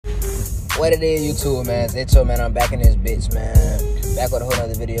What it is, YouTube, man? It's Zito, man. I'm back in this bitch, man. Back with a whole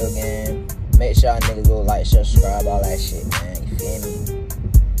nother video game. Make sure y'all niggas go like, share, subscribe, all that shit, man. You feel me?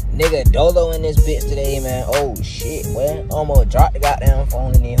 Nigga Dolo in this bitch today, man. Oh shit, well, almost dropped the goddamn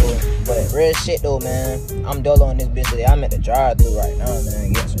phone in here. But real shit though, man. I'm Dolo in this bitch today. I'm at the drive-thru right now,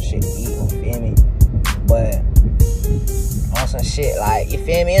 man. Get some shit to eat. You feel me? But on some shit, like, you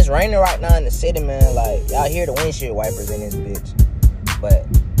feel me? It's raining right now in the city, man. Like, y'all hear the windshield wipers in this bitch. But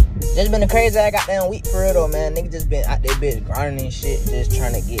just been a crazy goddamn week for real though, man. Nigga just been out there bitch grinding and shit, just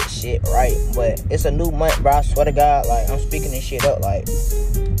trying to get shit right. But it's a new month, bro. I swear to God, like, I'm speaking this shit up. Like,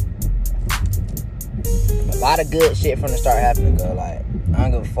 a lot of good shit from the start happening, girl. Like, I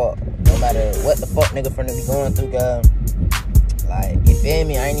don't give a fuck. No matter what the fuck nigga finna be going through, girl. Like, you feel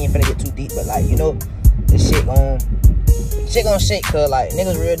me? I ain't even finna get too deep, but like, you know, this shit gon' shake, cause like,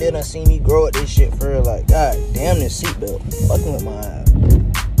 niggas real deal done see me grow at this shit for real. Like, god damn, this seatbelt fucking with my eye.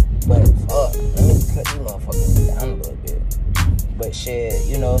 But fuck, let me cut these motherfuckers down a little bit. But shit,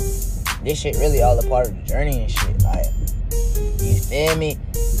 you know, this shit really all a part of the journey and shit. Like, you feel me?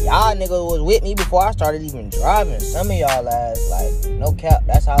 Y'all niggas was with me before I started even driving. Some of y'all ass, like, no cap,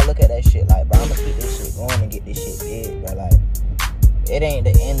 that's how I look at that shit. Like, bro, I'ma keep this shit going and get this shit big, bro. Like, it ain't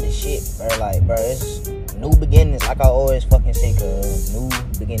the end of shit, bro. Like, bro, it's new beginnings, like I always fucking say, cuz new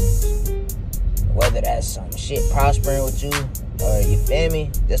beginnings. Whether that's some shit prospering with you, or you feel me,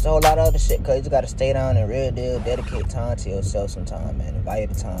 just a whole lot of other shit, cuz you just gotta stay down and real deal, dedicate time to yourself sometime, man, and value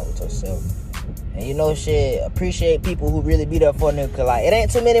the time with yourself. And you know, shit, appreciate people who really be there for a nigga, cause like, it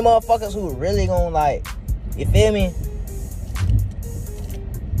ain't too many motherfuckers who really gonna, like, you feel me,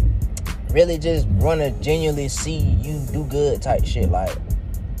 really just wanna genuinely see you do good type shit. Like,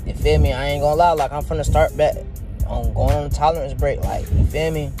 you feel me, I ain't gonna lie, like, I'm finna start back on going on a tolerance break. Like, you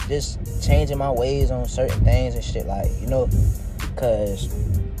feel me, just changing my ways on certain things and shit, like, you know, cause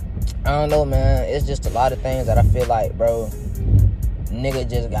I don't know, man, it's just a lot of things that I feel like, bro, nigga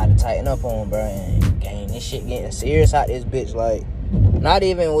just gotta tighten up on, bro. And gang, this shit getting serious out this bitch. Like, not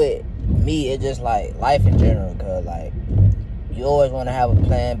even with me, it's just like life in general, cause like, you always want to have a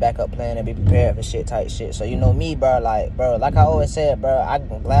plan, backup plan, and be prepared for shit type shit. So, you know me, bro, like I always said, bro,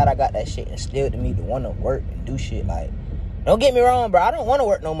 I'm glad I got that shit instilled in me to want to work and do shit. Like, don't get me wrong, bro, I don't want to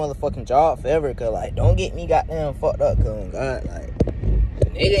work no motherfucking job forever, cause like, don't get me goddamn fucked up, cause God, like,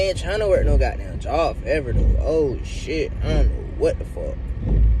 nigga ain't trying to work no goddamn job forever though. Oh shit, I don't know what the fuck.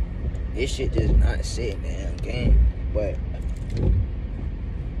 This shit just not sitting damn game. But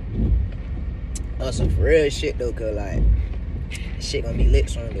on some for real shit though, cause like, shit gonna be lit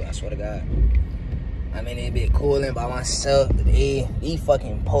soon though, I swear to God. I mean, it been cooling by myself today. These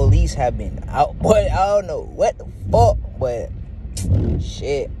fucking police have been out, boy. I don't know what the fuck, but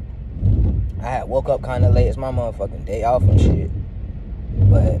shit, I had woke up kind of late. It's my motherfucking day off and shit,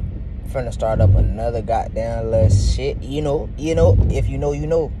 but finna start up another goddamn little shit, you know, if you know, you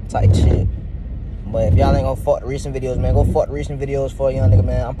know, type shit. But if y'all ain't gonna fuck the recent videos, man, go fuck the recent videos for a young nigga,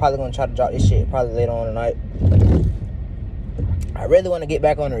 man. I'm probably gonna try to drop this shit probably later on tonight. I really want to get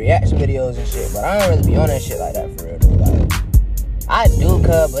back on the reaction videos and shit, but I don't really be on that shit like that for real though. Like, I do,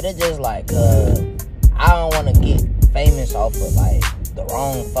 cuz, but it's just like, I don't want to get famous off of like the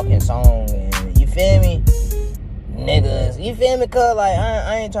wrong fucking song, and you feel me, niggas, you feel me, cuz like,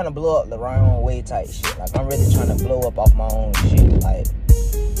 I ain't trying to blow up the wrong way type shit. Like, I'm really trying to blow up off my own shit. Like,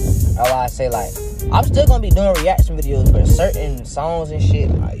 that's why I say, like, I'm still gonna be doing reaction videos for certain songs and shit.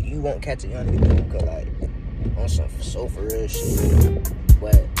 Like, you won't catch a young nigga, cuz like, on some so for real shit.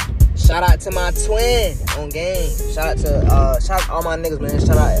 But shout out to my twin on game. Shout out all my niggas, man.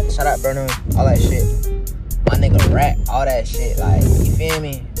 Shout out Burner, all that shit. My nigga Rat, all that shit. Like, you feel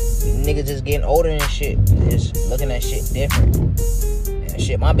me? Niggas just getting older and shit, just looking at shit different. And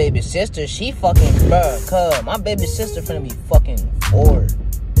shit, my baby sister, she fucking, bruh, cuz my baby sister finna be fucking 4.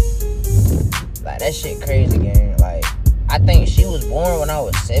 Like, that shit crazy, gang. Like, I think she was born when I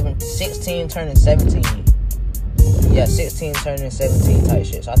was 16 turning 17. Yeah, 16 turning 17 type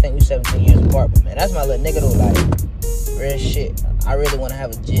shit. So I think we 17 years apart. But man, that's my little nigga though. Like, real shit. I really want to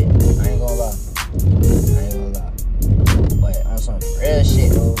have a jit. I ain't gonna lie. But on some real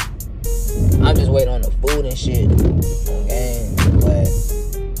shit though, I'm just waiting on the food and shit on game. But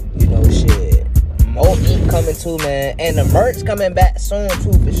you know, shit, more eat coming too, man. And the merch coming back soon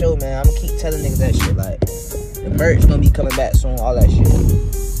too, for sure, man. I'm gonna keep telling niggas that shit. Like, the merch gonna be coming back soon, all that shit.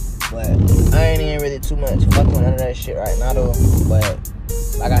 But I ain't even really too much fucking with none of that shit right now though. But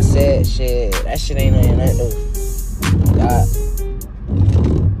like I said, shit, that shit ain't nothing though. God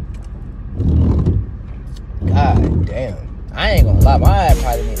damn. I ain't gonna lie, I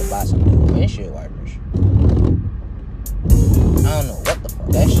probably need to buy some new windshield wipers. I don't know what the fuck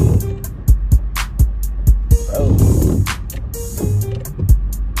that shit.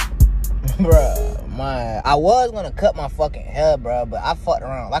 I was gonna cut my fucking hair, bro, but I fucked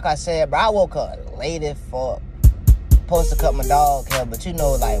around. Like I said, bro, I woke up late as fuck. Supposed to cut my dog hair, but you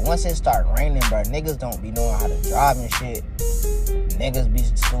know, like, once it start raining, bro, niggas don't be knowing how to drive and shit. Niggas be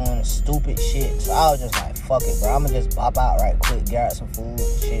doing stupid shit. So I was just like, fuck it, bro. I'ma just pop out right quick, get some food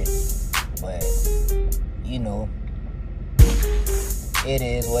and shit. But, you know, it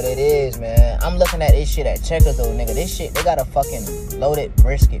is what it is, man. I'm looking at this shit at Checkers, though, nigga. This shit, they got a fucking loaded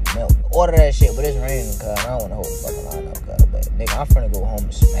brisket milk. Order that shit, but it's raining, cuz. I don't want to hold the fucking line up, cuz. But, nigga, I'm finna go home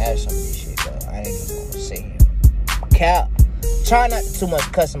and smash some of this shit, cuz. I ain't even gonna sit here. Cap. Try not to too much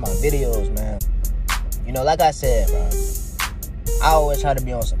cuss in my videos, man. You know, like I said, bro, I always try to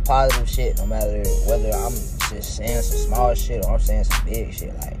be on some positive shit, no matter whether I'm just saying some small shit or I'm saying some big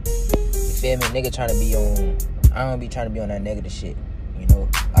shit. Like, you feel me? Nigga trying to be on, I don't be trying to be on that negative shit, you know?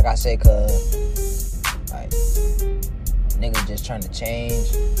 Like I said, cuz, like, niggas just trying to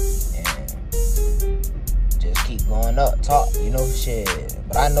change and just keep going up, talk, you know, shit.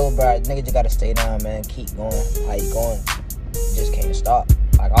 But I know, bro, nigga just gotta stay down, man. Keep going. How you going? You just can't stop.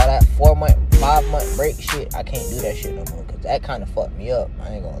 Like, all that 4-month, 5-month break shit, I can't do that shit no more. Because that kind of fucked me up.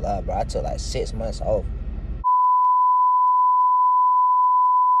 I ain't gonna lie, bro. I took like 6 months off.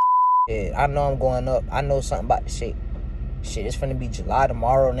 Yeah, I know I'm going up. I know something about the shit. Shit, it's finna be July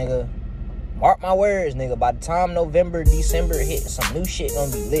tomorrow, nigga. Mark my words, nigga. By the time November, December hit, some new shit gonna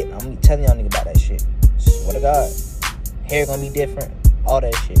be lit. I'm gonna be telling y'all nigga about that shit. Swear to God. Hair gonna be different. All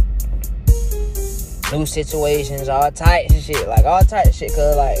that shit. New situations, all types of shit. Like, all types of shit.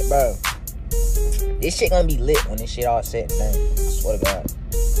 Cause, like, bro, this shit gonna be lit when this shit all set and done. I swear to God.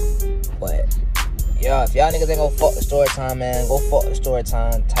 But, yeah, if y'all niggas ain't gonna fuck the story time, man, go fuck the story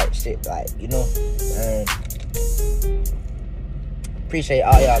time type shit. Like, you know, appreciate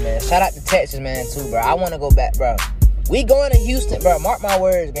all y'all, man. Shout out to Texas, man, too, bro. I wanna go back, bro. We going to Houston, bro. Mark my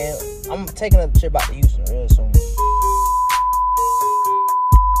words, man. I'm taking a trip out to Houston real soon.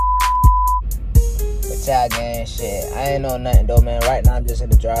 Child gang, shit. I ain't know nothing though, man. Right now I'm just in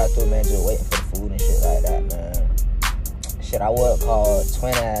the drive-thru, man, just waiting for the food and shit like that, man. Shit, I would call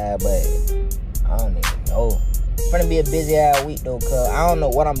twin eye, but I don't even know. It's gonna be a busy ass week though, cause I don't know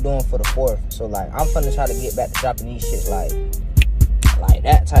what I'm doing for the 4th. So like, I'm finna try to get back to dropping these shits like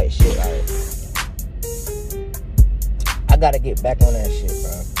that type shit. Like, I gotta get back on that shit,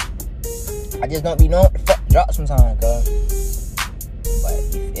 bro. I just don't be knowing what the fuck to drop sometimes, cuz. But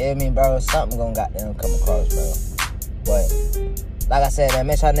you feel me, bro? Something gonna goddamn come across, bro. But like I said, man,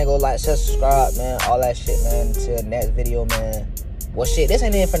 make sure y'all nigga like, share, subscribe, man, all that shit, man. Until the next video, man. Well, shit, this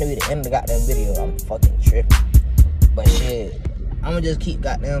ain't even finna be the end of the goddamn video. I'm fucking tripping. But shit, I'ma just keep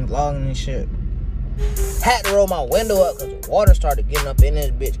goddamn vlogging and shit. Had to roll my window up because the water started getting up in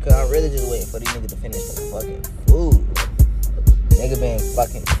this bitch. Cause I'm really just waiting for these niggas to finish the fucking food. Nigga been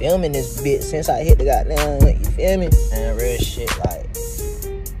fucking filming this bitch since I hit the goddamn, you feel me? And real shit, like,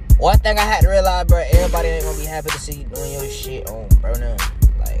 one thing I had to realize, bro, everybody ain't gonna be happy to see you doing your shit on, bro, now.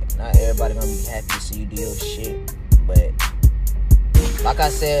 Like, not everybody gonna be happy to see you do your shit. But, like I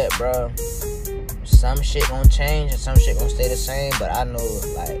said, bro, some shit gonna change and some shit gonna stay the same. But I know,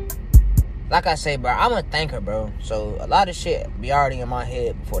 like I say, bro, I'm a thinker, bro. So, a lot of shit be already in my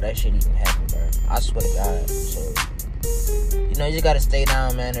head before that shit even happen, bro. I swear to God. So, you know, you just gotta stay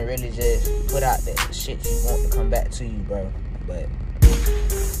down, man, and really just put out that shit you want to come back to you, bro. But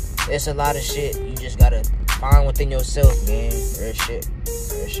it's a lot of shit you just gotta find within yourself, man. Real shit.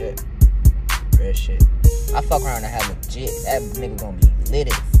 Real shit. Real shit. I fuck around and have legit. That nigga gonna be lit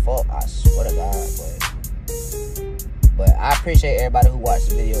as fuck. I swear to God, but I appreciate everybody who watched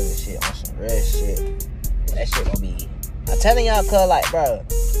the videos and shit on some real shit. That shit gonna be, I'm telling y'all, cuz, like, bro,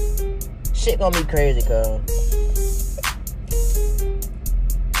 shit gonna be crazy, cuz.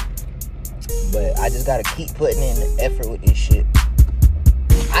 But I just gotta keep putting in the effort with this shit.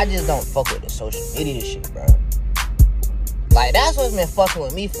 I just don't fuck with the social media shit, bro. Like, that's what's been fucking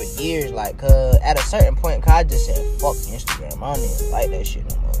with me for years. Like, cuz at a certain point, cuz I just said, fuck Instagram. I don't even like that shit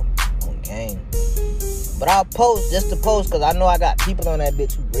no more on game. But I'll post just to post, cuz I know I got people on that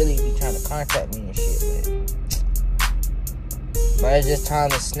bitch who really be trying to contact me and shit. But it's just time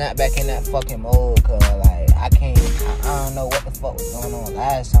to snap back in that fucking mode, cuz, like, I don't know what the fuck was going on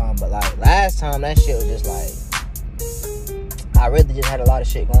last time. But, like, last time, that shit was just, like, I really just had a lot of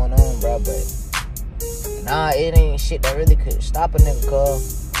shit going on, bro. But, nah, it ain't shit that really could stop a nigga,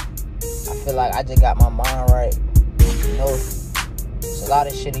 cuz. I feel like I just got my mind right. You know, it's a lot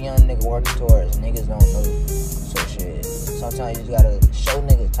of shit a young nigga working towards. Niggas don't know. So, shit, sometimes you just gotta show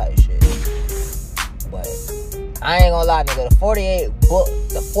niggas type shit. But I ain't gonna lie, nigga, the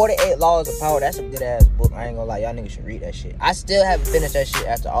 48 Laws of Power, that's a good ass book. I ain't gonna lie, y'all niggas should read that shit. I still haven't finished that shit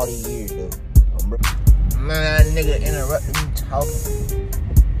after all these years, though. Man, that nigga interrupted me talking.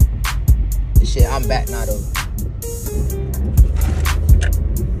 Shit, I'm back now though.